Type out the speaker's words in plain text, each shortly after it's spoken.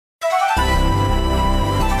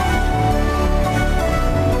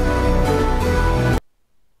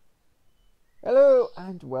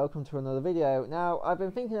and welcome to another video. Now, I've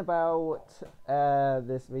been thinking about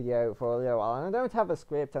this video for a little while, and I don't have a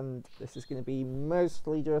script, and this is going to be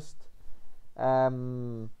mostly just, you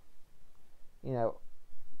know,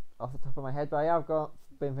 off the top of my head, but I have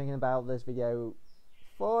been thinking about this video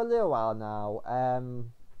for a little while now.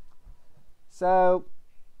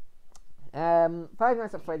 Five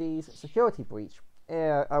Nights at Freddy's security breach.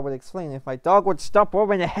 I would explain if my dog would stop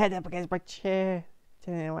rubbing her head up against my chair,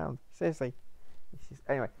 turning around. Seriously.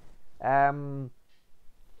 Anyway,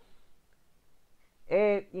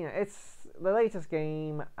 it's the latest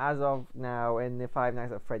game as of now in the Five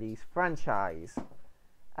Nights at Freddy's franchise.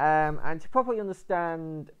 And to properly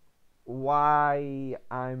understand why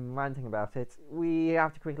I'm ranting about it, we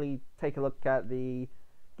have to quickly take a look at the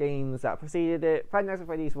games that preceded it. Five Nights at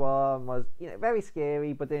Freddy's 1 was, very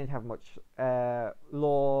scary, but didn't have much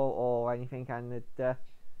lore or anything, and it,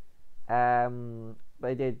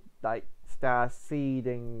 they did start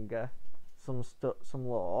seeding some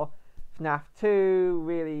lore. FNAF 2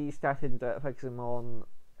 really started focusing on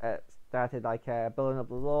building up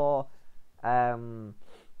the lore. The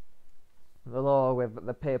lore with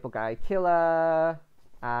the purple guy killer,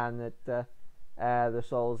 and the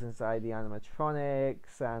souls inside the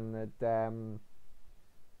animatronics, and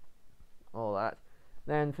all that.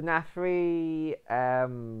 Then FNAF 3,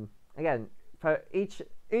 again, for each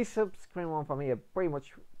subsequent one for me are pretty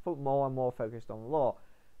much more and more focused on lore.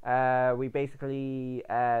 We basically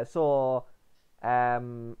saw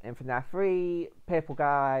in FNAF 3, Purple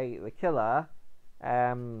Guy, the killer,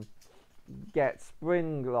 get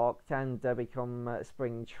spring locked and become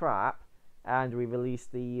spring trap, and we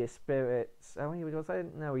released the spirits. Oh, we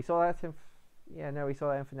saw that in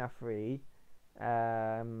FNAF 3,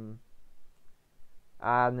 and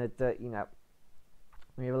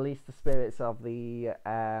we released the spirits of the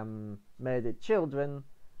murdered children,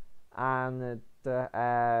 and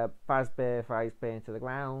Fazbear throws Bear into the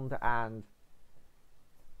ground, and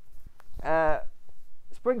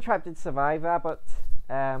Springtrap did survive that, but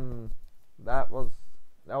that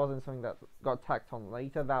wasn't something that got tacked on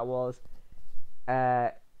later. That was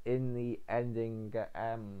in the ending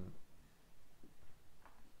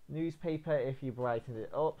newspaper if you brightened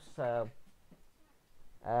it up. So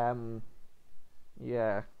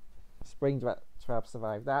yeah, Springtrap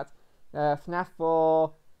survived that. FNAF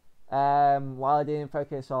 4, while I didn't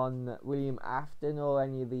focus on William Afton or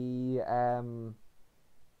any of the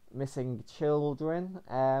missing children,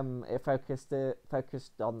 it focused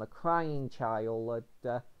on the crying child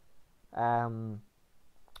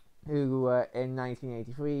who in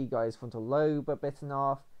 1983 got his frontal lobe bitten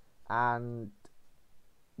off, and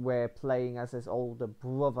we're playing as his older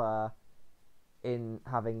brother in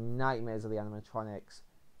having nightmares of the animatronics.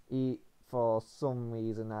 For some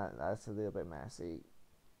reason that's a little bit messy.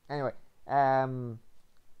 Anyway,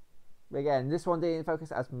 again, this one didn't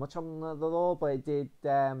focus as much on the lore, but it did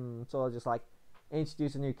sort of just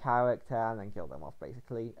introduce a new character and then kill them off,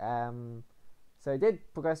 basically. So it did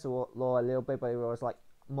progress the lore a little bit, but it was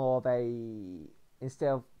more of a, instead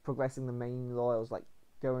of progressing the main lore, it was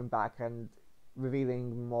going back and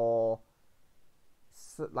revealing more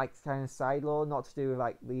kind of side lore, not to do with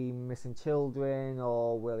the missing children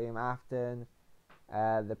or William Afton,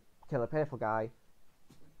 the killer purple guy.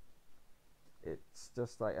 It's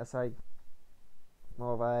just a side,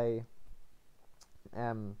 more of a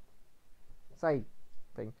side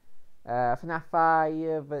thing. FNAF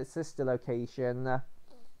 5, sister location.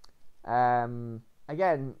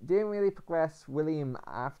 Again, didn't really progress William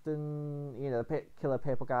Afton, the killer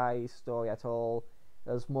purple guy's story at all.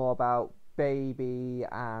 It was more about Baby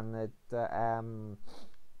and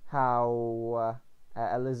how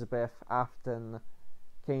Elizabeth Afton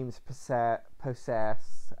came to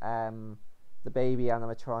possess the baby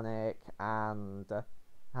animatronic, and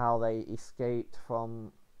how they escaped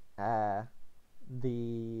from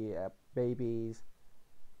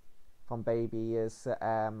baby's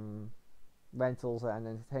rentals and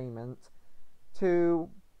entertainment to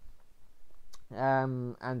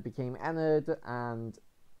and became Ennard, and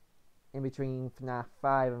in between FNAF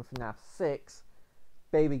 5 and FNAF 6,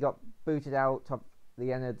 Baby got booted out of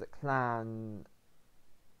the Ennard clan,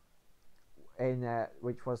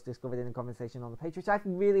 which was discovered in a conversation on the page, which I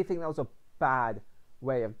really think that was a bad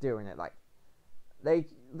way of doing it. They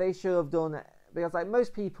should have done it, because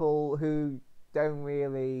most people who don't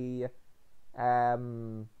really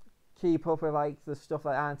keep up with the stuff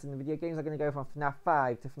that aren't in the video games are going to go from FNAF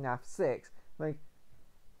 5 to FNAF 6.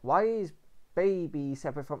 Why is Baby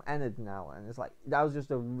separate from Ennard now? And it's that was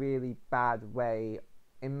just a really bad way,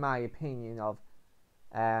 in my opinion, of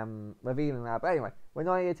revealing that. But anyway, we're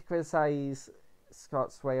not here to criticize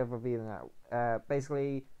Scott's way of revealing that.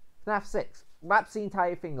 Basically, FNAF 6 wraps the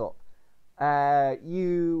entire thing up.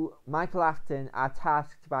 Michael Afton, are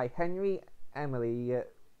tasked by Henry Emily,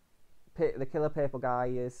 the killer purple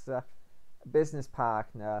guy, is business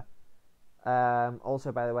partner.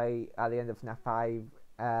 Also, by the way, at the end of FNAF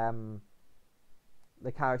 5,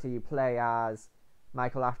 the character you play as,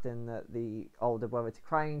 Michael Afton, the older brother to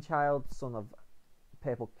Crying Child, son of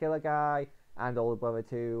purple killer guy, and older brother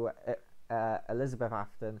to Elizabeth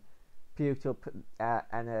Afton, puked up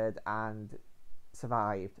Ennard and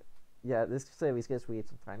survived. Yeah, this series gets weird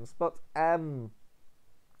sometimes, but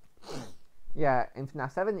yeah, in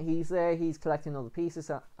FNAF 7, he's there, he's collecting all the pieces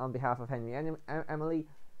on behalf of Henry Emily,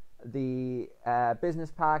 the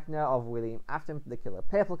business partner of William Afton, the killer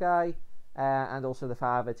purple guy, and also the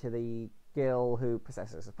father to the girl who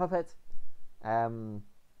possesses a puppet. And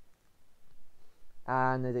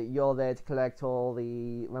you're there to collect all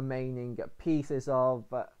the remaining pieces of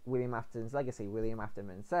William Afton's legacy. William Afton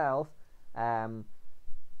himself,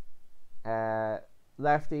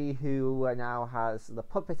 Lefty, who now has the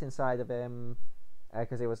puppet inside of him,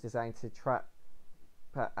 because it was designed to trap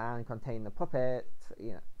and contain the puppet,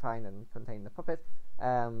 find and contain the puppet.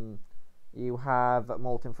 You have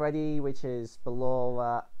Molten Freddy, which is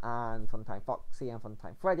Ballora and Funtime Foxy and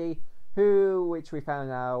Funtime Freddy, which we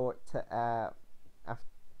found out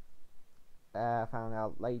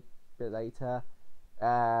later,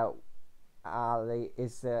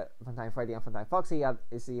 is Funtime Freddy and Funtime Foxy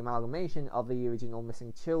is the amalgamation of the original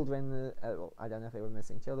missing children. I don't know if they were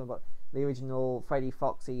missing children, but the original Freddy,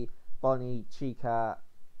 Foxy, Bonnie, Chica's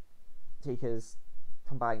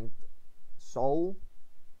combined souls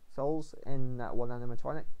in one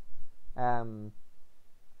animatronic.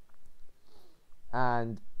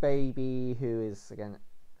 And Baby, who is again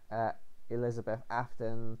Elizabeth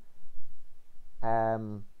Afton.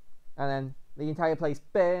 And then the entire place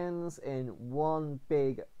burns in one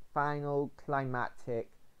big final climactic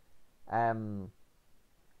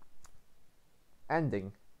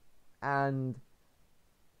ending. And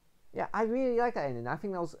yeah, I really like that ending. I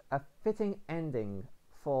think that was a fitting ending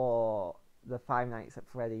for the Five Nights at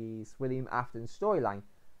Freddy's William Afton storyline.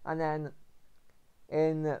 And then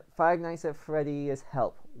in Five Nights at Freddy's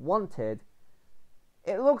Help Wanted,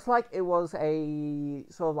 it looks like it was a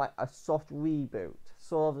sort of like a soft reboot,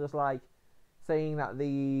 sort of just like saying that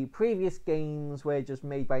the previous games were just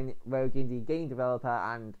made by rogue indie game developer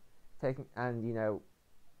and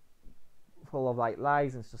full of like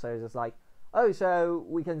lies and stuff. So it's just like, oh, so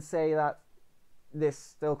we can say that this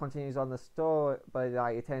still continues on the store, but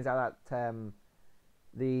like it turns out that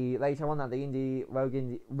later on that the rogue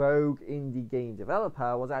indie game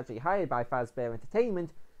developer was actually hired by Fazbear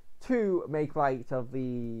Entertainment to make light of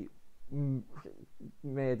the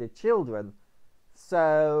murdered children.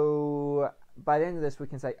 So by the end of this, we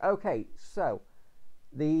can say, okay, so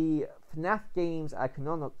the FNAF games are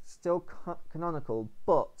still canonical,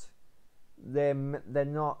 but they're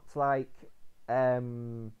not like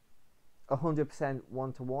 100%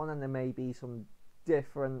 one-to-one, and there may be some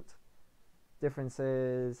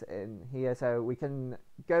differences in here. So we can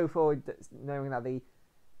go forward knowing that the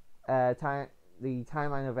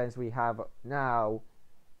timeline events we have now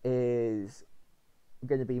is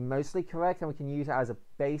going to be mostly correct, and we can use it as a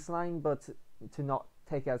baseline, but to not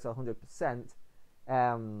take it as 100%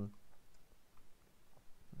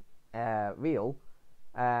 real.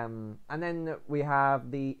 And then we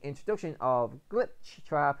have the introduction of Glitch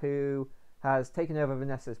Trap, who has taken over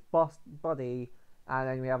Vanessa's body, and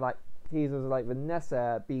then we have like teasers like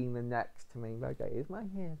Vanessa being the next main bad guy. Is my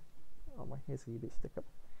hair? Oh, my hair's a bit stuck up.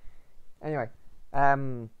 Anyway,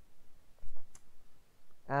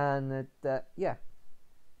 yeah,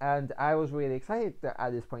 and I was really excited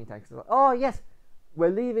at this point in time, because like, oh yes, we're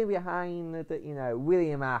leaving behind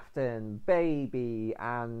William Afton, Baby,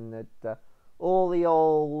 and all the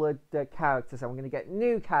old characters, and we're going to get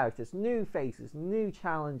new characters, new faces, new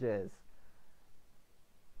challenges.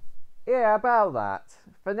 Yeah, about that,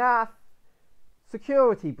 FNAF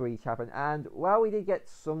security breach happened, and while we did get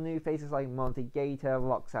some new faces like Monty Gator,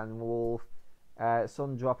 Roxanne Wolf,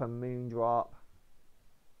 Sundrop and Moondrop,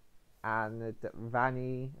 and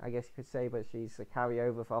Vanny, I guess you could say, but she's a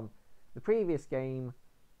carryover from the previous game.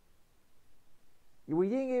 We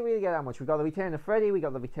didn't really get that much. We got the return of Freddy, we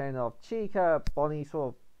got the return of Chica, Bonnie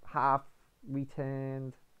sort of half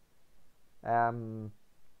returned,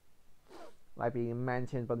 like being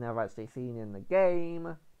mentioned but never actually seen in the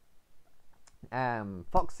game.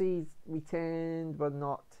 Foxy's returned but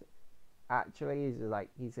not actually.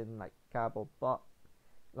 He's in like cardboard box,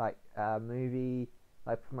 like movie,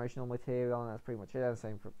 like promotional material, and that's pretty much it. And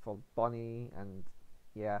same for Bonnie, and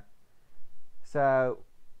yeah. So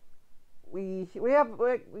we have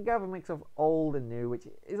a mix of old and new, which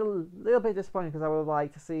is a little bit disappointing because I would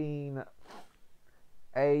like to see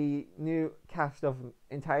a new cast of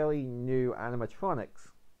entirely new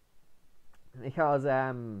animatronics, because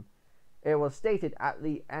it was stated at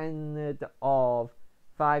the end of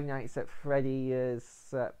Five Nights at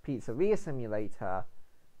Freddy's Pizzeria Simulator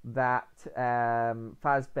that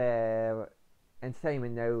Fazbear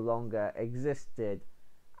Entertainment no longer existed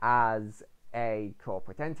as a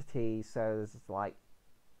corporate entity, so it's like,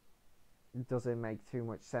 it doesn't make too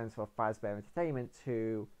much sense for Fazbear Entertainment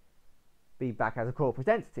to be back as a corporate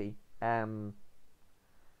entity. And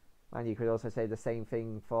you could also say the same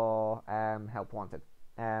thing for Help Wanted.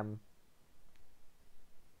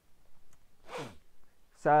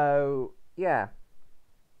 So yeah,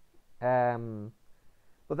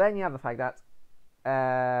 but then you have the fact that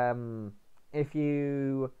if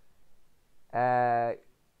you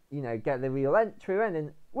get the real true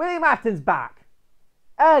ending, William Afton's back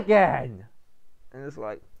again, and it's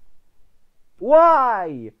like,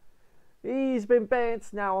 why? He's been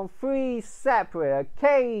bent now on 3 separate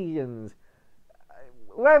occasions.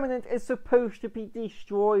 Remnant is supposed to be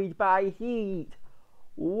destroyed by heat.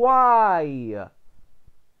 Why?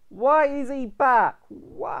 Why is he back?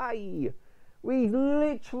 Why? We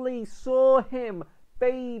literally saw him,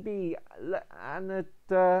 baby, and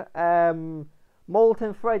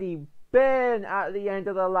Molten Freddy burn at the end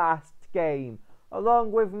of the last game,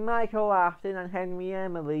 along with Michael Afton and Henry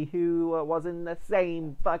Emily, who was in the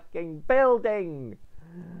same fucking building.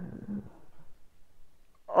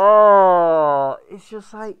 Oh, it's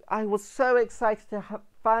just like, I was so excited to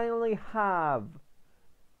finally have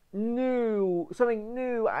something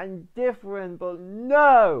new and different, but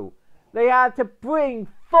no, they had to bring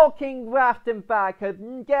fucking Grafton back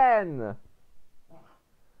again.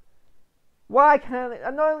 Why can't they?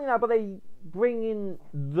 And not only that, but they bring in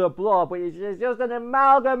the Blob, which is just an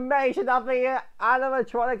amalgamation of the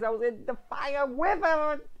animatronics that was in the fire with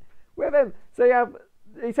him. So you have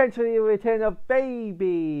essentially the return of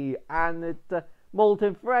Baby and the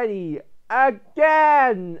Molten Freddy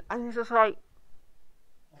again, and it's just like,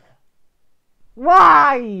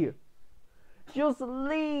 why? Just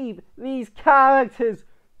leave these characters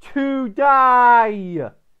to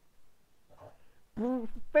die.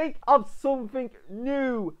 Think of something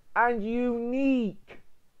new and unique.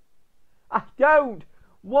 I don't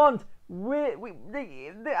want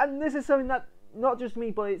and this is something that not just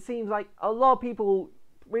me, but it seems like a lot of people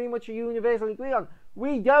pretty much universally agree on.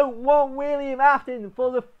 We don't want William Afton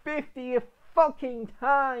for the 50th fucking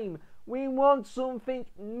time. We want something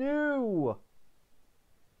new.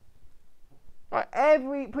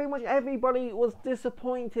 Pretty much everybody was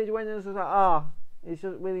disappointed when it was like, it's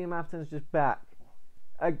just William Afton's just back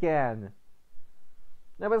again.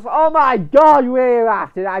 Everyone's like, oh my god, William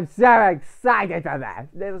Afton, I'm so excited for that.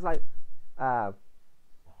 It was like,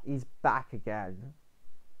 he's back again.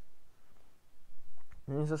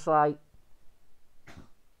 And it's just like,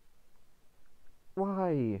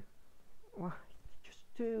 why? Why? Just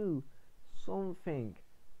do something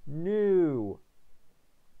new.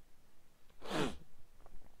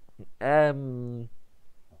 And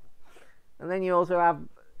then you also have,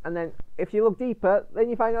 and then if you look deeper, then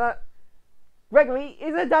you find out that Gregory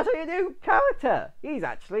isn't actually a new character. He's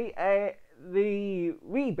actually the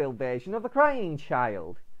rebuild version of the Crying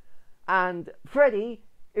Child. And Freddy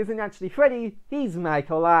isn't actually Freddy, he's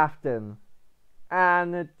Michael Afton.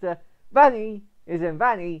 And Vanny isn't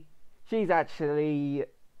Vanny, she's actually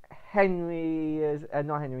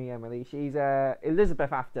not Henry Emily, she's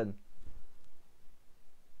Elizabeth Afton.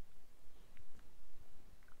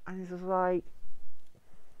 And it's just like,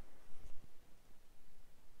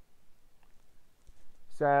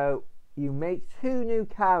 so you make 2 new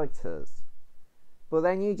characters, but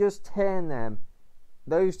then you just turn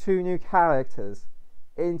those 2 new characters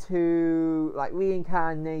into like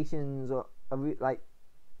reincarnations or like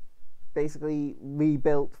basically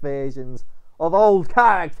rebuilt versions of old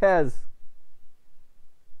characters.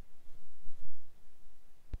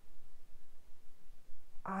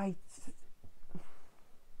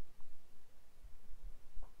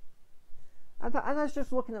 And that's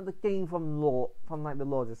just looking at the game from the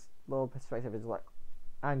lore perspective. It's like,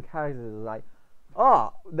 and characters are like,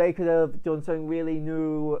 they could have done something really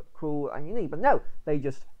new, cool, and unique, but no, they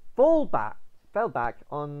just fell back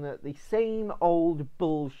on the same old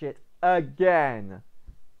bullshit again.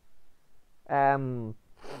 But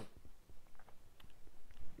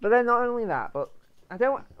then not only that, but I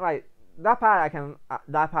don't like that part.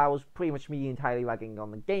 That part was pretty much me entirely ragging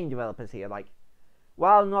on the game developers here. Like,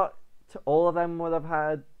 while not all of them would have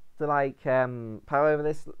had like power over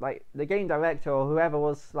this. Like the game director or whoever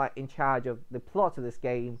was like in charge of the plot of this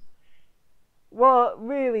game, well,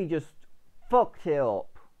 really just fucked it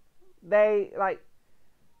up. They like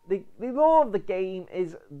the lore of the game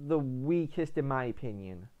is the weakest in my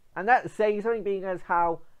opinion, and that's saying something, being as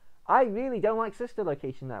how I really don't like Sister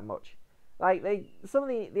Location that much. Like some of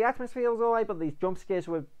the atmosphere was alright, but these jump scares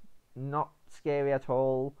were not scary at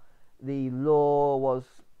all. The lore was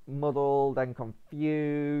muddled and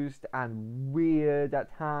confused and weird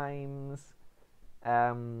at times,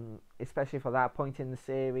 especially for that point in the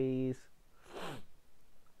series.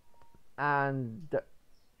 And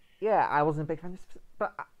yeah, I wasn't a big fan of this,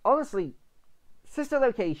 but honestly, Sister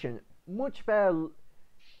Location, much better.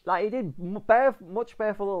 Like, it did much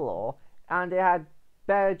better for the lore, and it had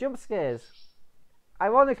better jump scares.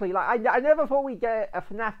 Ironically, like I never thought we'd get a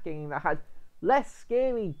FNAF game that was less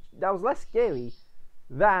scary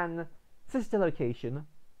than Sister Location,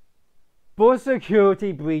 but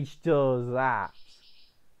Security Breach does that.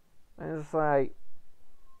 And it's like,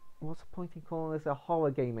 what's the point in calling this a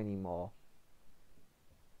horror game anymore?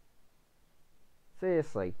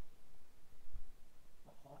 Seriously.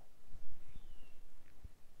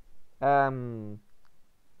 And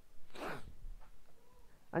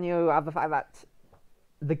you have the fact that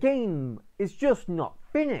the game is just not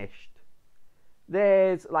finished.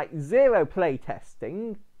 There's like 0 play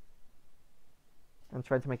testing. I'm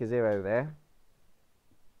trying to make a 0 there.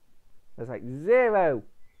 There's like 0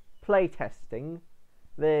 play testing.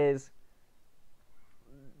 There's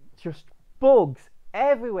just bugs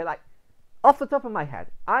everywhere. Like, off the top of my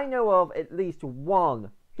head, I know of at least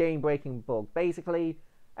one game-breaking bug. Basically,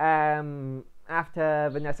 after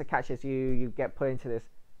Vanessa catches you, you get put into this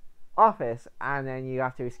office, and then you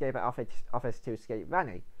have to escape at office to escape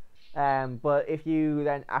Vanny. But if you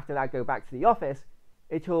then after that go back to the office,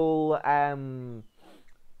 it'll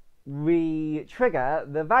re-trigger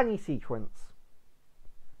the Vanny sequence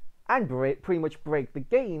and pretty much break the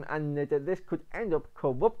game, and this could end up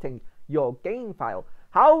corrupting your game file.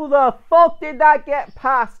 How the fuck did that get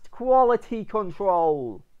past quality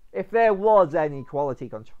control? If there was any quality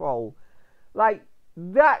control. Like,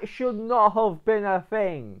 that should not have been a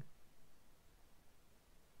thing.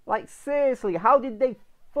 Like, seriously, how did they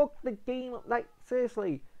fuck the game up? Like,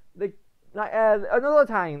 seriously. Another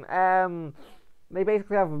time, they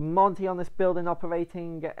basically have Monty on this building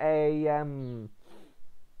operating a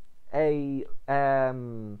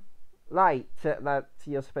light that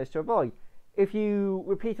you're supposed to avoid. If you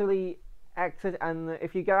repeatedly exit, and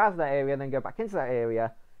if you go out of that area and then go back into that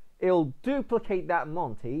area, it'll duplicate that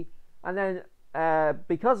Monty, and then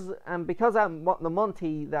because the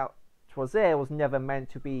Monty that was there was never meant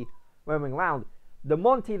to be roaming around, the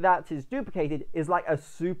Monty that is duplicated is like a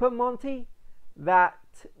super Monty that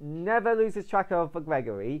never loses track of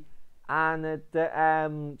Gregory, and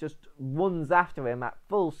just runs after him at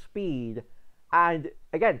full speed. And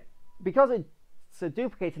again, because it's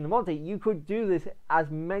duplicating the Monty, you could do this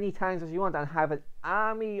as many times as you want and have an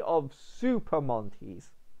army of super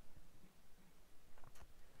Montys.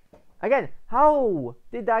 Again, how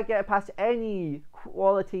did that get past any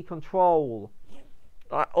quality control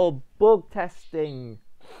or bug testing?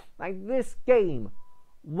 Like, this game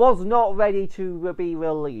was not ready to be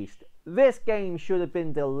released. This game should have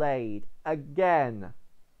been delayed again.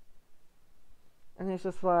 And it's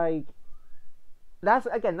just like, that's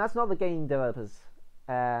not the game developers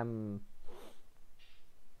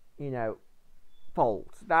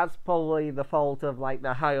fault. That's probably the fault of like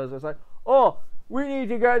the hires. It's like, oh, we need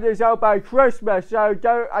to get this out by Christmas, so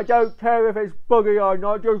I don't care if it's buggy or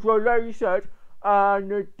not, just release it,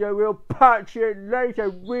 and we'll patch it later.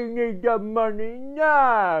 We need the money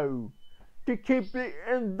now to keep the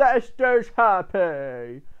investors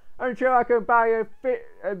happy until I can buy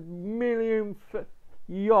a millionth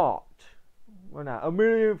yacht. Well, no, a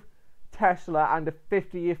millionth Tesla and a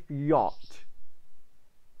 50th yacht.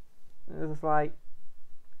 It's just like,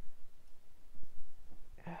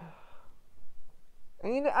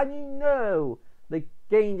 and you know the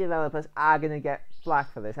game developers are going to get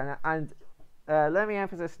flack for this, and let me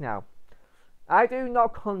emphasize now, I do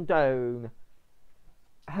not condone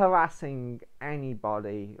harassing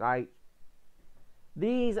anybody. Like,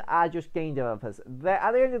 these are just game developers.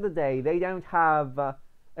 At the end of the day, they don't have a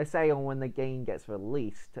say on when the game gets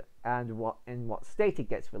released and in what state it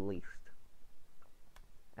gets released.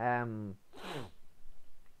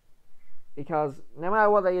 Because no matter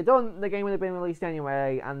what they had done, the game would have been released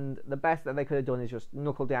anyway, and the best that they could have done is just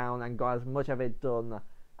knuckle down and got as much of it done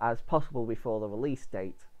as possible before the release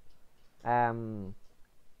date.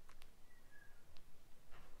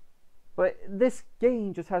 But this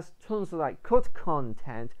game just has tons of like cut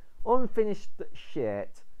content, unfinished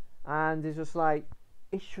shit, and it's just like,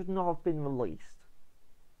 it should not have been released.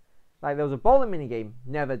 Like, there was a bowling minigame,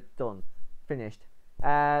 never done, finished.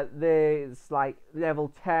 There's like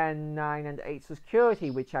level 10, 9, and 8 security,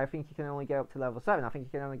 which I think you can only get up to level 7. I think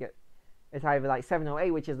you can only get, it's either like 7 or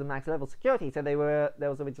 8, which is the max level security. So there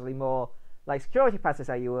was originally more like security passes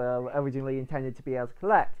that you were originally intended to be able to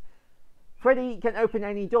collect. Freddy can open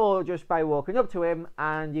any door just by walking up to him,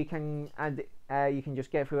 and you can just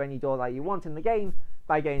get through any door that you want in the game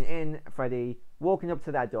by getting in Freddy, walking up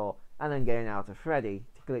to that door, and then getting out of Freddy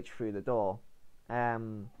to glitch through the door.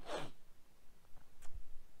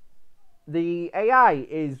 The AI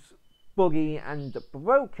is buggy and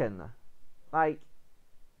broken. Like,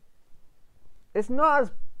 it's not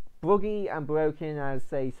as buggy and broken as,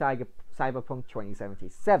 say, Cyberpunk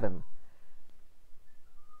 2077,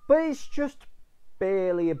 but it's just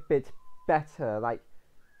barely a bit better. Like,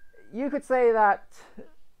 you could say that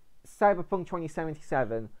Cyberpunk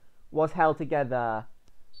 2077 was held together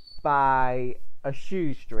by a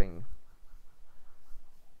shoestring.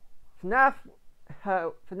 FNAF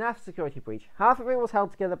Security Breach, half of it was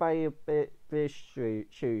held together by a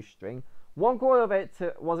shoestring, one quarter of it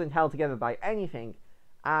wasn't held together by anything,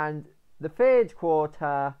 and the third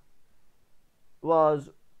quarter was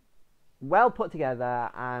well put together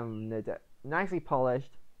and nicely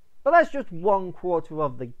polished, but that's just one quarter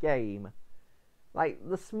of the game. Like,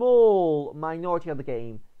 the small minority of the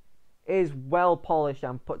game is well polished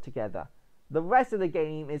and put together. The rest of the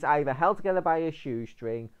game is either held together by a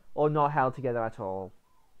shoestring or not held together at all,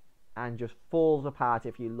 and just falls apart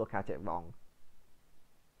if you look at it wrong.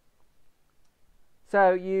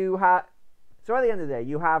 So at the end of the day,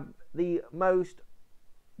 you have the most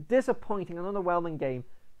disappointing and underwhelming game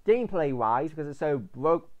gameplay-wise, because it's so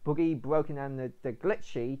buggy, broken, and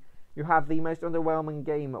glitchy. You have the most underwhelming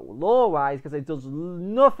game lore-wise, because it does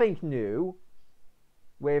nothing new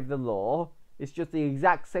with the lore. It's just the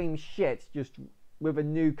exact same shit, just with a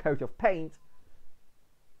new coat of paint.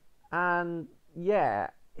 And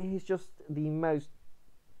yeah, it's just the most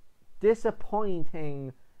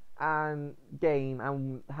disappointing game,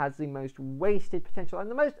 and has the most wasted potential. And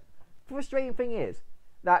the most frustrating thing is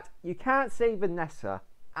that you can't save Vanessa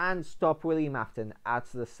and stop William Afton at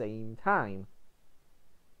the same time.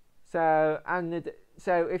 So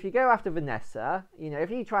if you go after Vanessa,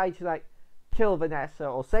 if you try to like kill Vanessa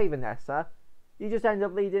or save Vanessa, you just end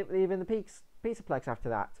up leaving the Pizzaplex after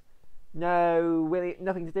that.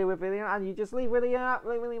 Nothing to do with William, and you just leave William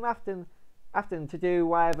Afton to do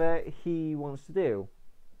whatever he wants to do.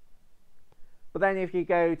 But then if you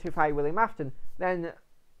go to fight William Afton, then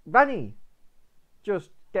Bunny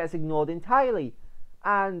just gets ignored entirely.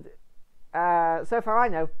 And so far I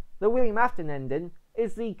know, the William Afton ending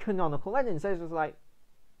is the canonical ending. So it's just like,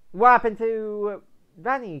 what happened to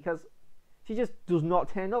Vanny? Because she just does not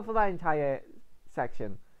turn up for that entire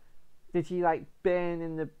section. Did she like burn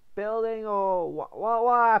in the building, or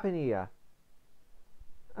what happened here?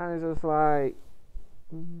 And it's just like,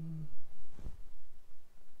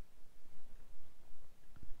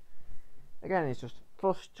 again, it's just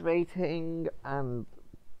frustrating, and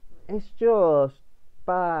it's just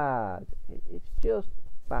bad. It's just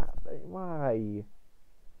bad. Why?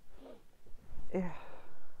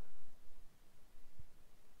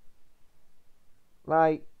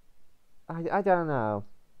 Like, I don't know.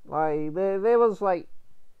 Like, there was like,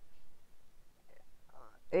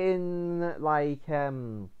 in like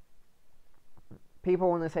people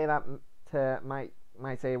want to say that might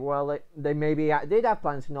say, well, they maybe did have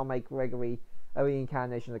plans to not make Gregory a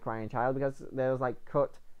reincarnation of the crying child, because there was like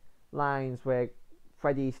cut lines where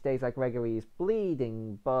Freddy states like Gregory is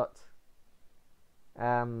bleeding, but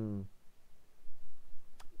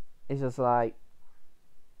it's just like,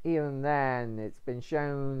 even then it's been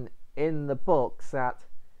shown in the books that,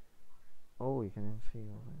 oh, you can see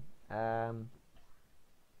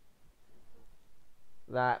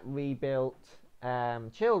that rebuilt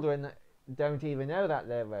children don't even know that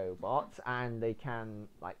they're robots, and they can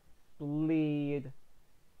like bleed,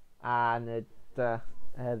 and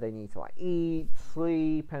they need to like eat,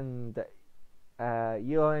 sleep, and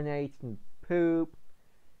urinate and poop.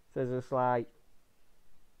 So it's just like,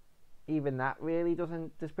 even that really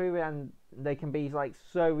doesn't disprove it, and they can be like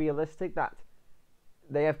so realistic that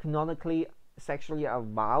they have canonically sexually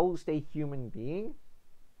aroused a human being.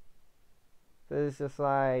 So it's just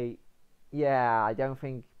like, yeah, I don't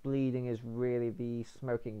think bleeding is really the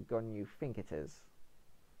smoking gun you think it is.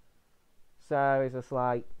 So it's just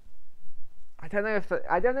like, I don't know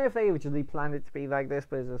if they originally planned it to be like this,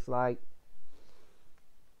 but it's just like,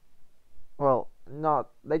 well,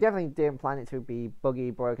 they definitely didn't plan it to be buggy,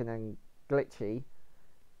 broken, and glitchy.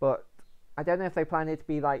 but I don't know if they plan it to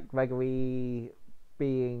be like Gregory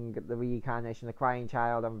being the reincarnation of the crying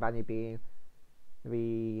child and Vanny being the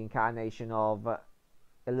reincarnation of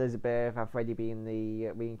Elizabeth and Freddy being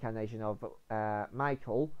the reincarnation of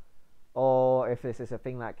Michael, or if this is a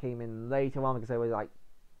thing that came in later on because they were like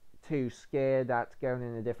too scared that going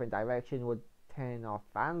in a different direction would turn off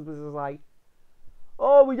fans. Because it's like,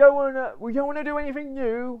 oh, we don't want to do anything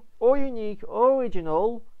new or unique or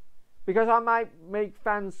original because I might make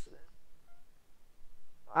fans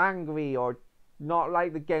angry or not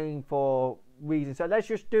like the game for reasons. So let's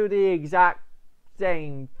just do the exact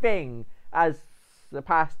same thing as the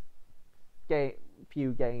past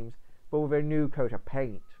few games, but with a new coat of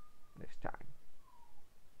paint this time.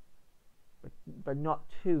 But not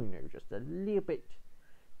too new, just a little bit,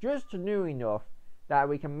 just new enough that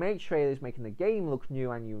we can make trailers making the game look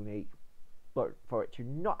new and unique, but for it to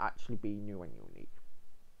not actually be new and unique.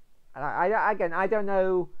 And I don't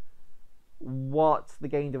know what the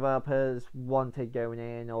game developers wanted going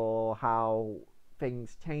in or how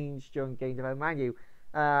things changed during game development. Mind you,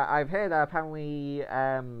 I've heard that apparently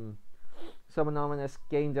some anonymous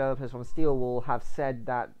game developers from Steelwool have said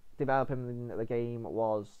that developing the game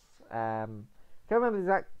was I can't remember the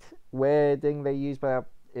exact wording they used, but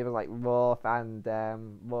it was like rough and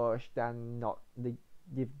rushed, and not the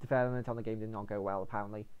development on the game did not go well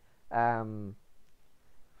apparently. So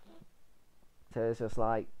it's just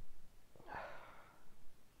like,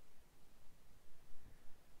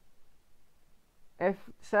 if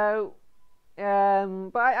so, but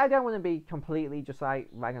I don't want to be completely just like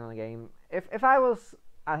ragging on the game. If I was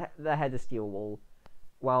at the head of Steelwool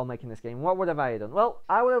while making this game, what would have I done? Well,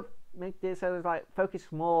 I would have made this so it's like focus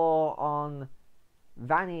more on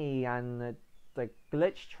Vanny and the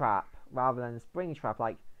glitch trap rather than spring trap.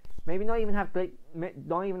 Like maybe not even have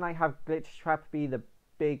glitch trap be the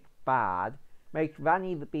big bad. Make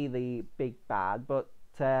Vanny be the big bad, but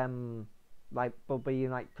being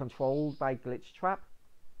like controlled by glitch trap.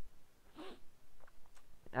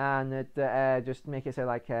 And just make it so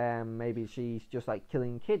like maybe she's just like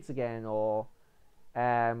killing kids again, or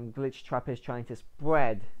Glitch Trap is trying to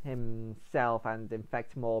spread himself and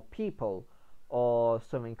infect more people, or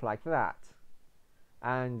something like that.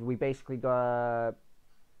 And we basically gotta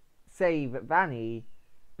save Vanny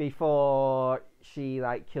before she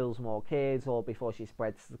like kills more kids, or before she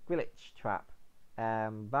spreads the Glitch Trap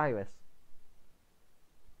virus.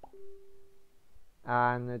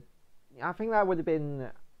 And I think that would have been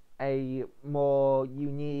a more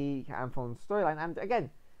unique and fun storyline. And again,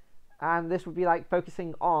 this would be like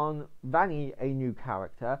focusing on Vanny, a new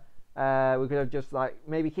character. We could have just like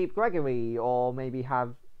maybe keep Gregory, or maybe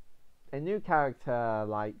have a new character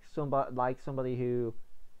like somebody who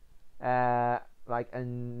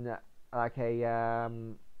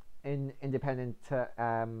independent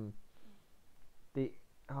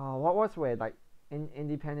what was weird, like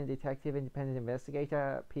independent detective, independent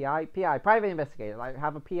investigator, PI, private investigator. Like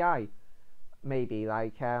have a PI, maybe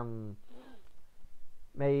like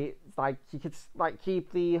may like you could like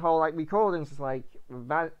keep the whole like recordings like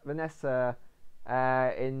Vanessa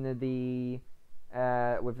in the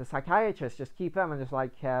with the psychiatrist. Just keep them and just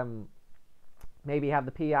like maybe have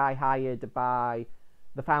the PI hired by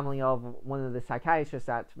the family of one of the psychiatrists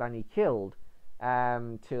that Vanny killed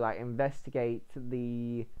to like investigate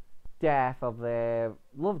the death of their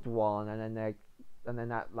loved one, and then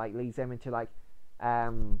that like leads them into like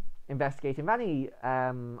investigating Vanny,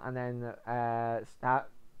 and then start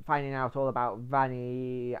finding out all about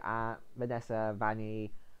Vanny, Vanessa,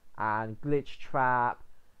 Vanny, and Glitch Trap,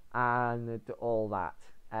 and all that.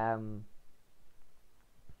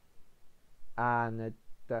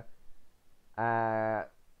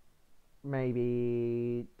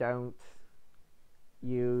 Maybe don't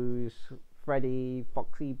use Freddy,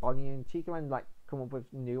 Foxy, Bonnie, and Chica, and like come up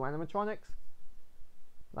with new animatronics.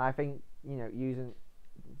 I think using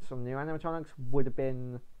some new animatronics would have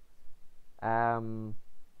been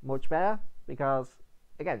much better, because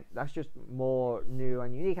again that's just more new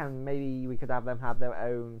and unique, and maybe we could have them have their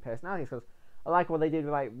own personalities. Because I like what they did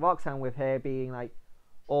with like Roxanne, with her being like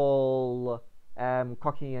all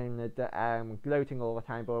cocky and gloating all the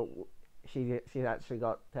time, but she's actually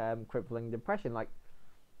got crippling depression. Like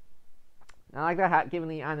I like that, giving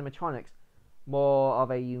the animatronics more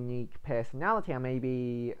of a unique personality, and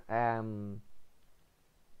maybe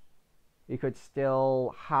you could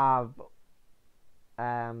still have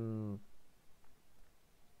them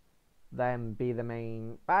be the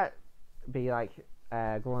main, be like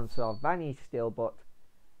grunts of Vanny still, but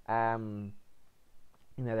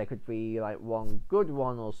there could be like one good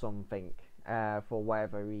one or something for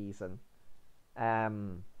whatever reason.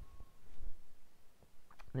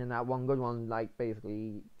 And that one good one, like,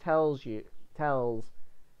 basically tells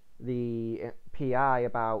the PI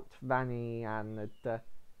about Vanny and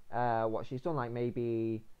what she's done. Like,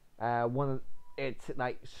 maybe one of it,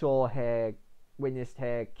 like, witnessed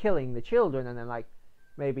her killing the children, and then, like,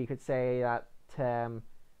 maybe you could say that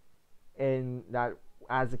in that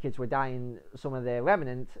as the kids were dying, some of their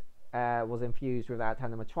remnant was infused with that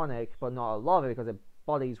animatronic, but not a lot of it because the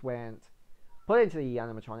bodies weren't put into the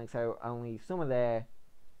animatronic, so only some of their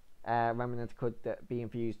remnant could be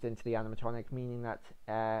infused into the animatronic, meaning that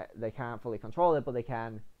they can't fully control it, but they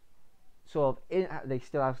can sort of they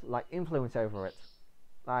still have like influence over it,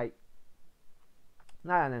 like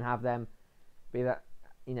that, and then have them be that,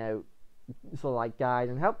 you know, sort of like guide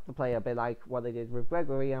and help the player, a bit like what they did with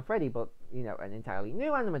Gregory and Freddy, but, you know, an entirely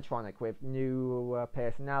new animatronic with new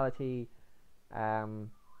personality, and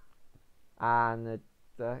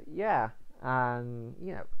yeah, and,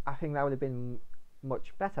 you know, I think that would have been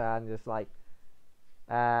much better, and just like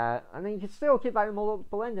and then you could still keep like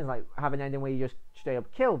multiple endings, like have an ending where you just straight up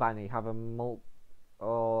kill Vanny,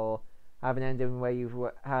 or have an ending where you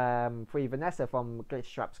free Vanessa from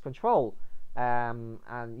Glitchtrap's control, and,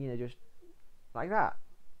 you know, just like that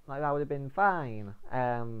would have been fine,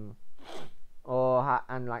 and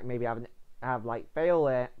like maybe have like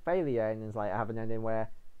failure endings, like have an ending where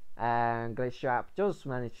Glitchtrap does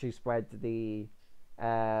manage to spread the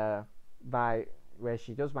where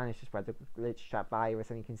she does manage to spread the Glitchtrap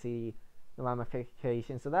virus, and you can see the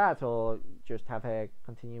ramifications of that, or just have her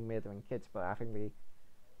continue murdering kids. But I think the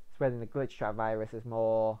spreading the Glitchtrap virus is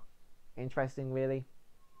more interesting, really,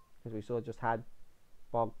 because we sort of just had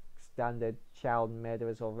bog standard child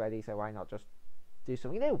murderers already, so why not just do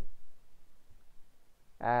something new?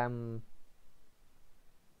 Yeah.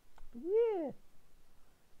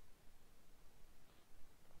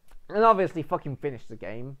 And obviously fucking finish the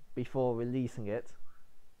game before releasing it.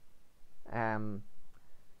 That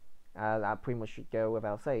pretty much should go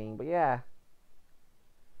without saying, but yeah.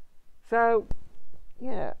 So,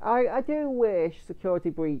 yeah, I do wish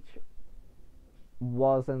Security Breach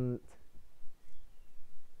wasn't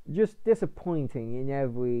just disappointing in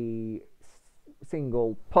every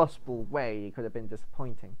single possible way. It could have been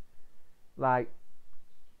disappointing. Like,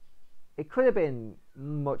 it could have been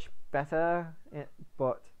much better,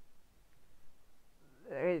 but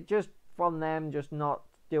it just from them just not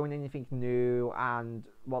doing anything new, and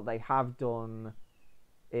what they have done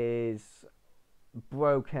is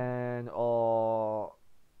broken or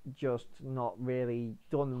just not really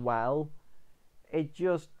done well. It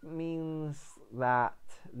just means that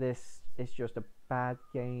this is just a bad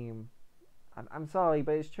game. I'm sorry,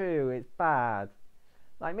 but it's true. It's bad.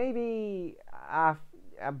 Like, maybe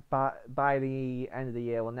by the end of the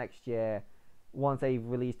year or next year, once they've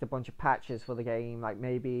released a bunch of patches for the game, like,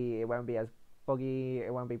 maybe it won't be as buggy,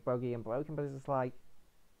 it won't be buggy and broken, but it's just like,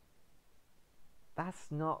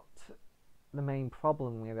 that's not the main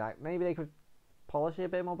problem with that. Maybe they could polish it a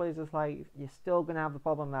bit more, but it's just like, you're still gonna have the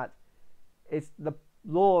problem that the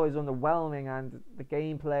lore is underwhelming and the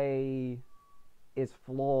gameplay is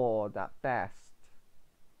flawed at best.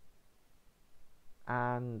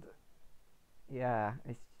 And yeah,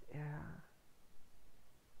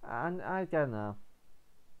 and I don't know.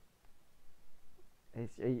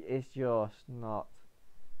 It's just not.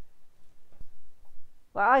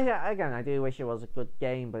 Like, I do wish it was a good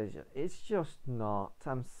game, but it's just not.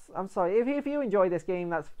 I'm sorry. If you enjoy this game,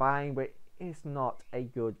 that's fine, but it's not a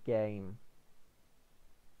good game,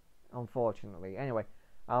 unfortunately. Anyway,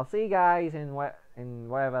 I'll see you guys in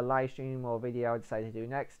whatever live stream or video I decide to do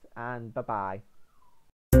next, and bye bye.